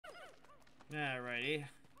Alrighty.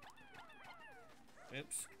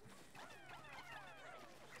 Oops.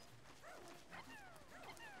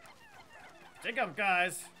 Dig up,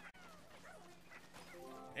 guys.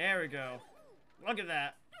 There we go. Look at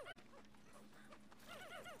that.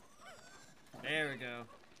 There we go.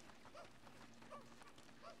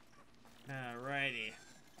 Alrighty.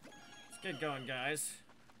 Let's get going, guys.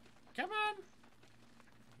 Come on.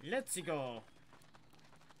 Let's go.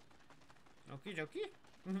 Okie dokie.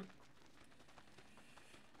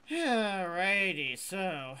 Alrighty,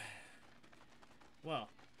 so. Well,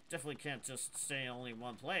 definitely can't just stay only in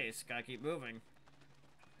one place. Gotta keep moving.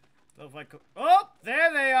 So if I could. Oh!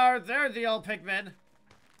 There they are! They're the old Pikmin!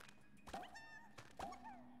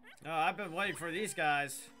 Oh, I've been waiting for these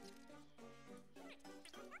guys.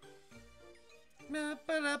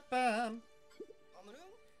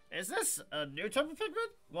 Is this a new type of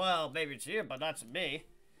Pikmin? Well, maybe to you, but not to me.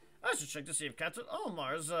 I should check to see if Captain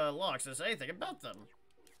Omar's log says anything about them.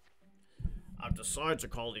 I've decided to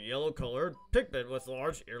call the yellow-colored Pikmin with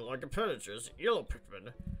large ear-like appendages Yellow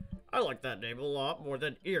Pikmin. I like that name a lot more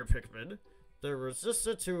than Ear Pikmin. They're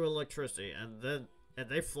resistant to electricity, and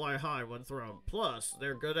they fly high when thrown. Plus,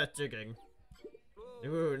 they're good at digging.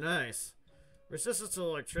 Ooh, nice. Resistance to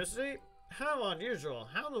electricity? How unusual.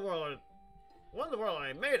 What in the world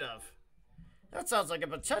are they made of? That sounds like a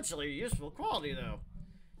potentially useful quality, though.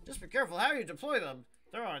 Just be careful how you deploy them.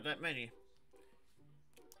 There aren't that many.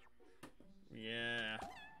 Yeah.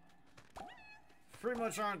 Pretty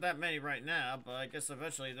much aren't that many right now, but I guess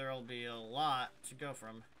eventually there'll be a lot to go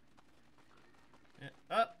from. Yeah.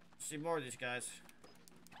 Oh, see more of these guys.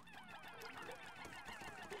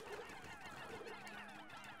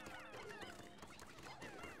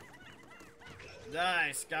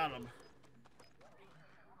 Nice, got him.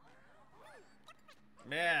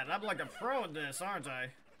 Man, I'm like a pro in this, aren't I?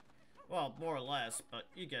 Well, more or less, but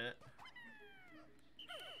you get it.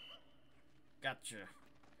 Gotcha.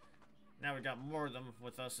 Now we got more of them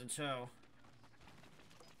with us in tow.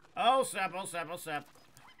 Oh, snap, oh, snap, oh, snap.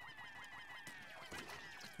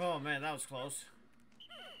 Oh, man, that was close.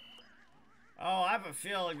 Oh, I have a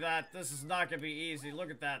feeling that this is not gonna be easy.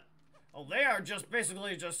 Look at that. Oh, they are just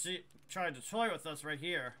basically just trying to toy with us right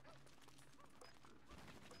here.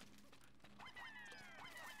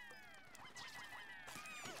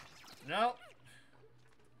 Nope.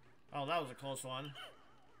 Oh, that was a close one.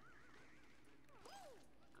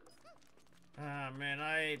 Ah, man,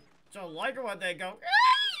 I don't like it when they go.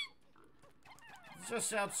 It just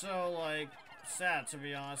sounds so, like, sad, to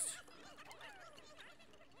be honest.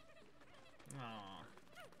 Aww.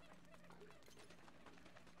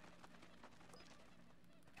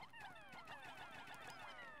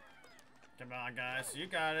 Come on, guys. You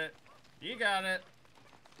got it. You got it.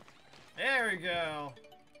 There we go.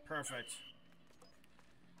 Perfect.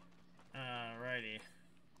 Alrighty.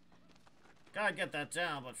 Gotta get that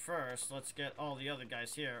down, but first, let's get all the other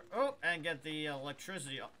guys here. Oh, and get the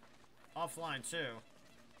electricity offline, too.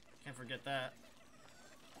 Can't forget that.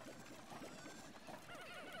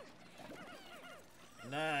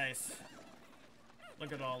 Nice.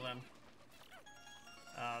 Look at all of them.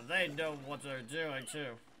 They know what they're doing,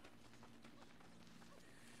 too.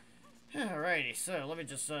 Alrighty, so let me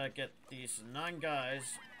just get these 9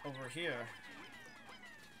 guys over here.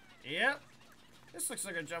 Yep. This looks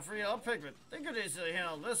like a job for Yellow Pikmin. They could easily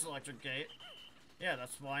handle this electric gate. Yeah,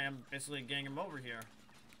 that's why I'm basically getting them over here.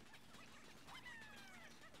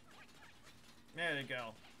 There you go.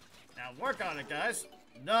 Now work on it, guys.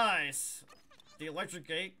 Nice. The electric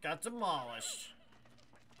gate got demolished.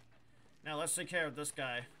 Now let's take care of this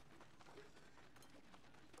guy.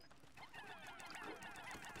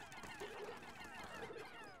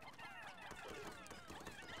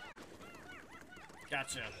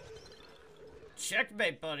 Gotcha.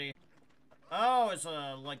 Checkmate, buddy. Oh, it's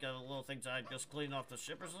like a little thing to just clean off the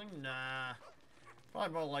ship or something? Nah.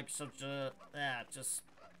 Probably more like such a... just...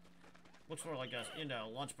 looks more like a, you know,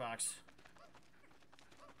 lunchbox.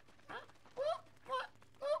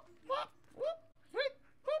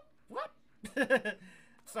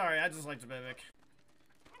 Sorry, I just like to mimic.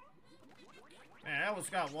 Man, I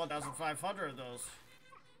almost got 1,500 of those.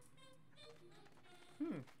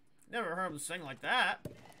 Never heard him sing like that.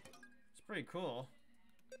 It's pretty cool.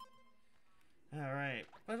 Alright.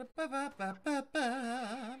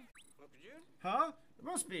 Huh? There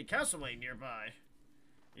must be a castaway nearby.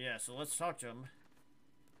 Yeah, so let's talk to him.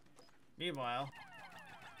 Meanwhile...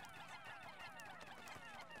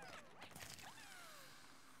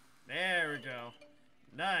 there we go.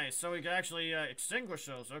 Nice, so we can actually extinguish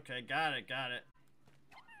those. Okay, got it, got it.